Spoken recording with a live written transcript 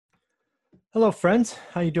Hello, friends.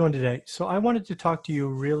 How you doing today? So I wanted to talk to you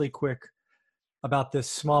really quick about this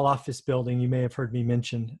small office building you may have heard me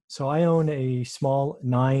mention. So I own a small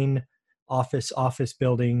nine office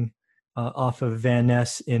building off of Van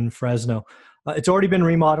Ness in Fresno. It's already been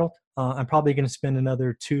remodeled. I'm probably going to spend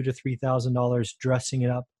another $2,000 to $3,000 dressing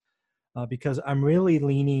it up because I'm really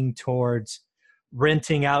leaning towards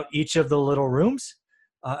renting out each of the little rooms.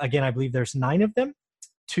 Again, I believe there's nine of them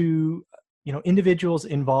to individuals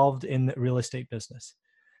involved in the real estate business.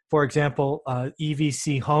 For example,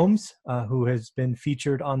 EVC Homes, who has been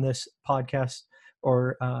featured on this podcast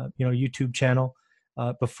or YouTube channel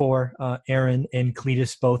before. Aaron and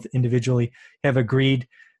Cletus both individually have agreed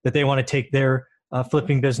that they want to take their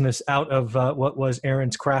flipping business out of what was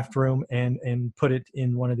Aaron's craft room and put it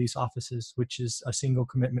in one of these offices, which is a single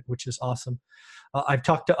commitment, which is awesome. I've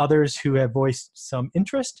talked to others who have voiced some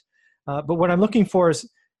interest, but what I'm looking for is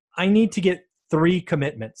I need to get three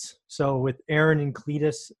commitments. So with Aaron and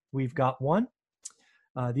Cletus, we've got one.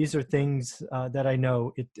 These are things that I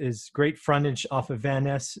know. It is great frontage off of Van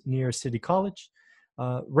Ness near City College.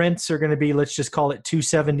 Rents are going to be, let's just call it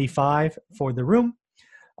 $275 for the room.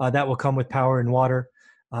 That will come with power and water.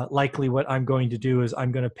 Likely what I'm going to do is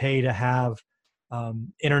I'm going to pay to have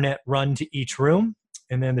internet run to each room.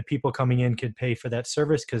 And then the people coming in could pay for that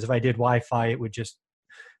service, because if I did Wi-Fi, it would just,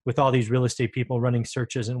 with all these real estate people running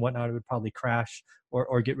searches and whatnot, it would probably crash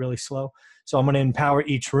or get really slow. So I'm going to empower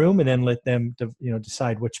each room and then let them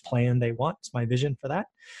decide which plan they want. It's my vision for that.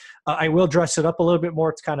 I will dress it up a little bit more.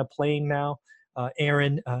 It's kind of plain now.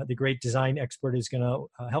 Aaron, the great design expert, is going to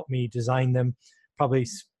help me design them. Probably,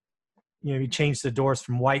 you change the doors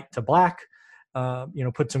from white to black.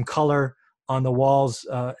 Put some color on the walls,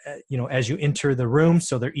 as you enter the room,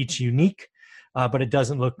 so they're each unique, but it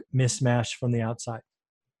doesn't look mismatched from the outside.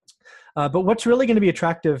 But what's really going to be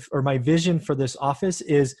attractive, or my vision for this office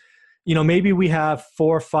is, maybe we have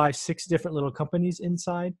 4, 5, 6 different little companies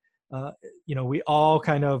inside. We all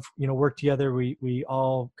kind of, work together. We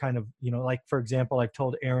all kind of, like, for example, I've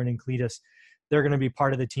told Aaron and Cletus, they're going to be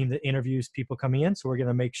part of the team that interviews people coming in. So we're going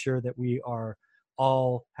to make sure that we are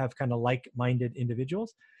all have kind of like-minded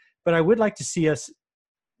individuals. But I would like to see us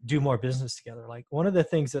do more business together. Like, one of the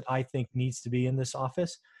things that I think needs to be in this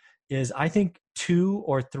office is, I think 2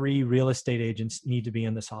 or 3 real estate agents need to be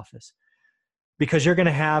in this office, because you're going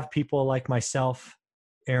to have people like myself,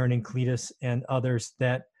 Aaron and Cletus, and others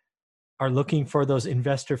that are looking for those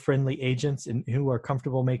investor-friendly agents and who are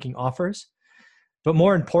comfortable making offers. But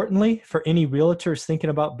more importantly, for any realtors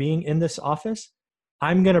thinking about being in this office,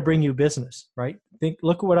 I'm going to bring you business, right?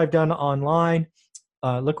 Look at what I've done online.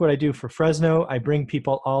 Look what I do for Fresno. I bring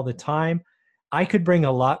people all the time. I could bring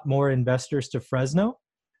a lot more investors to Fresno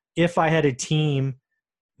if I had a team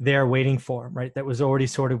there waiting for them, right? That was already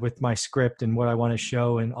sort of with my script and what I want to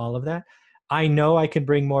show and all of that. I know I can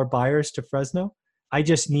bring more buyers to Fresno. I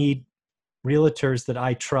just need realtors that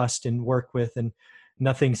I trust and work with, and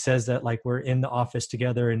nothing says that like we're in the office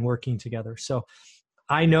together and working together. So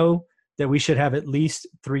I know that we should have at least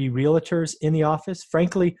 3 realtors in the office.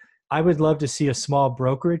 Frankly, I would love to see a small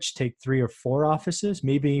brokerage take 3 or 4 offices,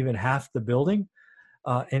 maybe even half the building,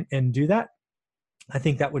 and do that. I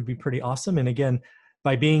think that would be pretty awesome. And again,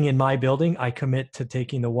 by being in my building, I commit to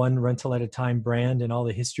taking the one rental at a time brand and all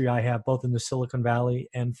the history I have, both in the Silicon Valley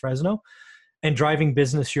and Fresno, and driving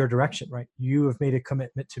business your direction, right? You have made a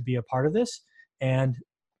commitment to be a part of this, and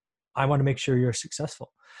I want to make sure you're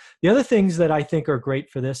successful. The other things that I think are great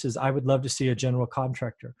for this is, I would love to see a general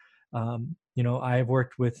contractor. I've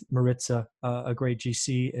worked with Maritza, a great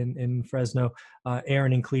GC in Fresno.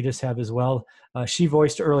 Aaron and Cletus have as well. She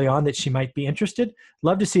voiced early on that she might be interested.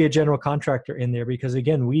 Love to see a general contractor in there, because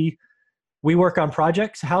again, we work on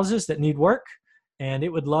projects, houses that need work, and we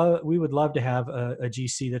would love to have a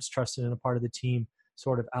GC that's trusted and a part of the team,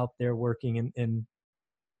 sort of out there working and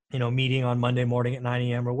meeting on Monday morning at 9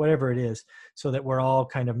 a.m. or whatever it is, so that we're all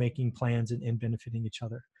kind of making plans and benefiting each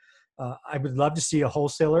other. I would love to see a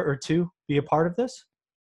wholesaler or 2 be a part of this.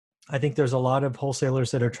 I think there's a lot of wholesalers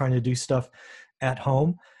that are trying to do stuff at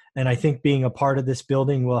home, and I think being a part of this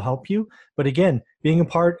building will help you. But again, being a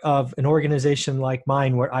part of an organization like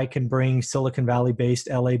mine, where I can bring Silicon Valley-based,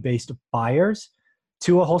 LA-based buyers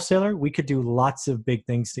to a wholesaler, we could do lots of big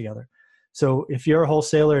things together. So if you're a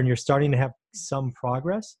wholesaler and you're starting to have some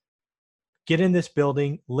progress, get in this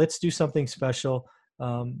building. Let's do something special.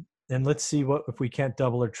 And let's see if we can't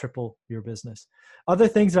double or triple your business. Other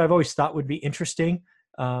things that I've always thought would be interesting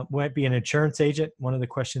might be an insurance agent. One of the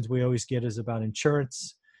questions we always get is about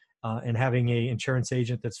insurance, and having an insurance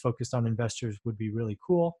agent that's focused on investors would be really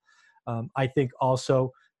cool. I think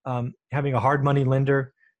also having a hard money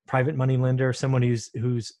lender private money lender, someone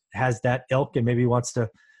who's has that ilk and maybe wants to,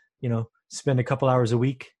 spend a couple hours a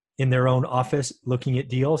week in their own office looking at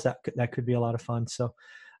deals, that could be a lot of fun. So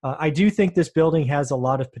I do think this building has a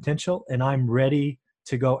lot of potential, and I'm ready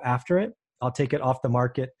to go after it. I'll take it off the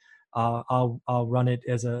market. I'll run it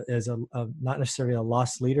as a not necessarily a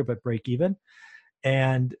loss leader, but break even.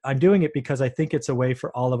 And I'm doing it because I think it's a way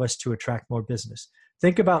for all of us to attract more business.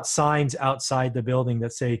 Think about signs outside the building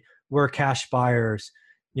that say, we're cash buyers.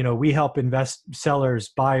 We help sellers,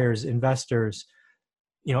 buyers, investors,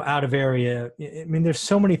 out of area. I mean, there's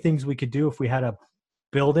so many things we could do if we had a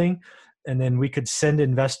building, and then we could send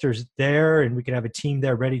investors there and we could have a team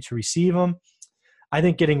there ready to receive them. I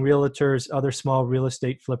think getting realtors, other small real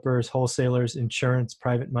estate flippers, wholesalers, insurance,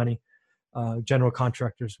 private money, general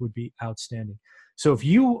contractors would be outstanding. So if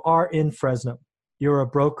you are in Fresno, you're a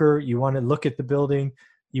broker, you want to look at the building,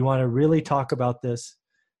 you want to really talk about this,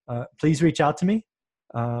 please reach out to me.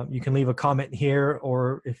 You can leave a comment here,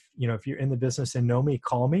 or if you're in the business and know me,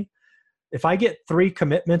 call me. If I get 3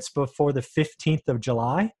 commitments before the 15th of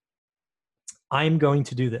July, I'm going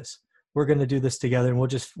to do this. We're going to do this together, and we'll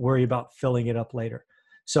just worry about filling it up later.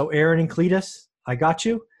 So Aaron and Cletus, I got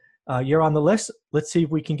you. You're on the list. Let's see if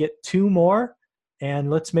we can get 2 more, and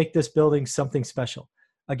let's make this building something special.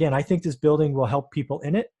 Again, I think this building will help people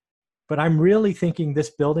in it, but I'm really thinking this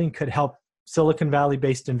building could help Silicon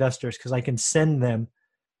Valley-based investors, because I can send them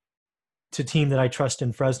to a team that I trust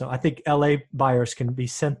in Fresno. I think LA buyers can be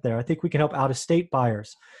sent there. I think we can help out-of-state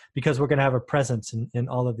buyers, because we're going to have a presence in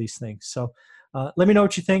all of these things. So let me know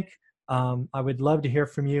what you think. I would love to hear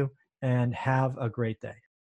from you, and have a great day.